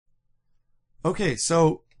Okay,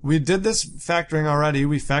 so we did this factoring already.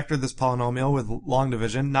 We factored this polynomial with long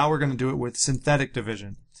division. Now we're going to do it with synthetic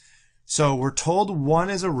division. So we're told 1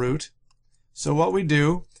 is a root. So what we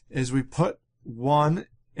do is we put 1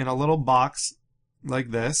 in a little box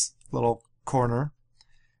like this, little corner,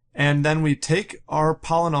 and then we take our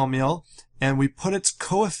polynomial and we put its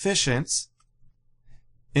coefficients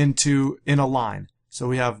in a line. So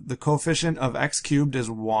we have the coefficient of x cubed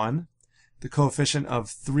is 1. The coefficient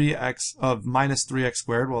of minus 3x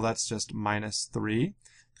squared, well, that's just minus 3.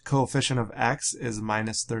 The coefficient of x is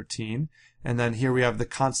minus 13. And then here we have the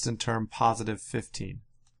constant term, positive 15.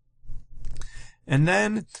 And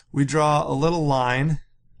then we draw a little line.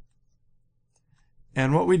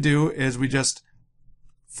 And what we do is we just,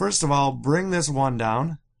 first of all, bring this 1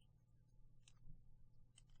 down.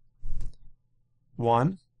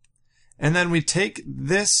 1. And then we take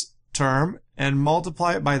this term and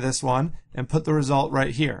multiply it by this one and put the result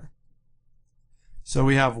right here. So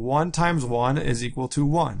we have 1 times 1 is equal to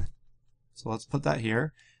 1. So let's put that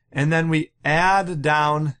here. And then we add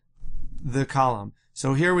down the column.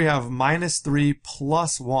 So here we have minus 3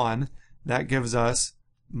 plus 1. That gives us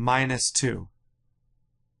minus 2.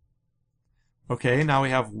 Okay, now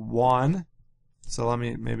we have 1. So let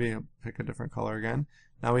me maybe pick a different color again.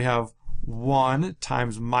 Now we have 1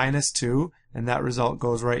 times minus 2, and that result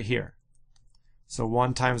goes right here. So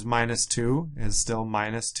 1 times minus 2 is still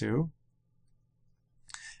minus 2.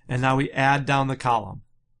 And now we add down the column.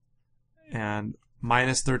 And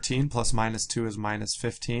minus 13 plus minus 2 is minus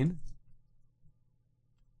 15.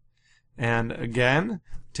 And again,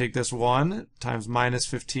 take this 1 times minus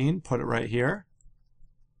 15, put it right here.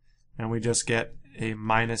 And we just get a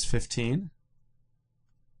minus 15.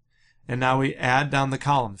 And now we add down the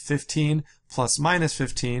column. 15 plus minus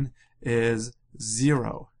 15 is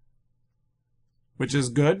 0. Which is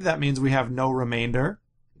good. That means we have no remainder.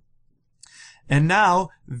 And now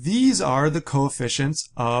these are the coefficients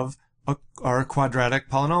of our quadratic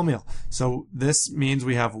polynomial. So this means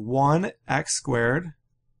we have 1x squared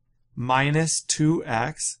minus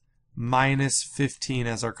 2x minus 15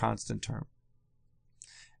 as our constant term.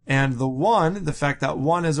 And the 1, the fact that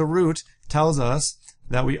 1 is a root, tells us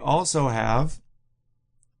that we also have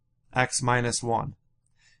x minus 1.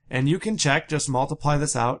 And you can check, just multiply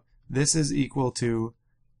this out. This is equal to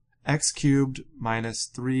x cubed minus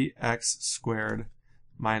 3x squared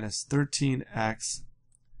minus 13x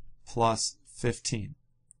plus 15.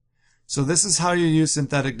 So this is how you use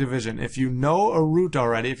synthetic division. If you know a root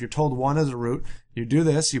already, if you're told 1 is a root, you do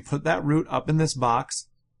this, you put that root up in this box,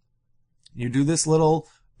 you do this little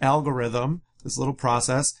algorithm, this little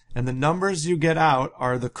process, and the numbers you get out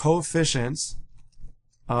are the coefficients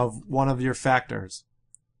of one of your factors.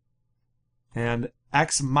 And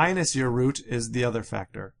x minus your root is the other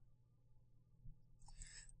factor.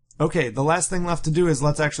 Okay, the last thing left to do is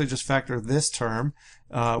let's actually just factor this term.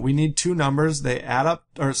 We need two numbers. They add up,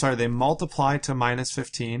 they multiply to minus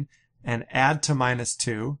 15 and add to minus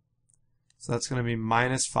 2. So that's going to be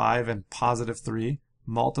minus 5 and positive 3.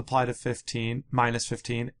 Multiply to minus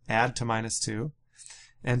 15, add to minus 2.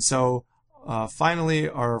 And so finally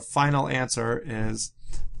our final answer is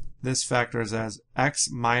this factors as x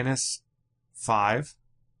minus 5,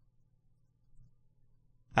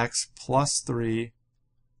 x plus 3,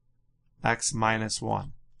 x minus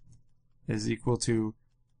 1 is equal to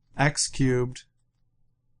x cubed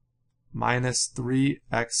minus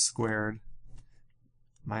 3x squared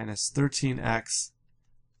minus 13x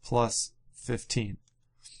plus 15.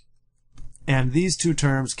 And these two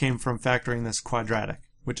terms came from factoring this quadratic,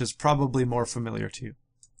 which is probably more familiar to you.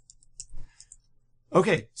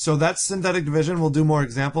 Okay, so that's synthetic division. We'll do more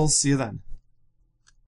examples. See you then.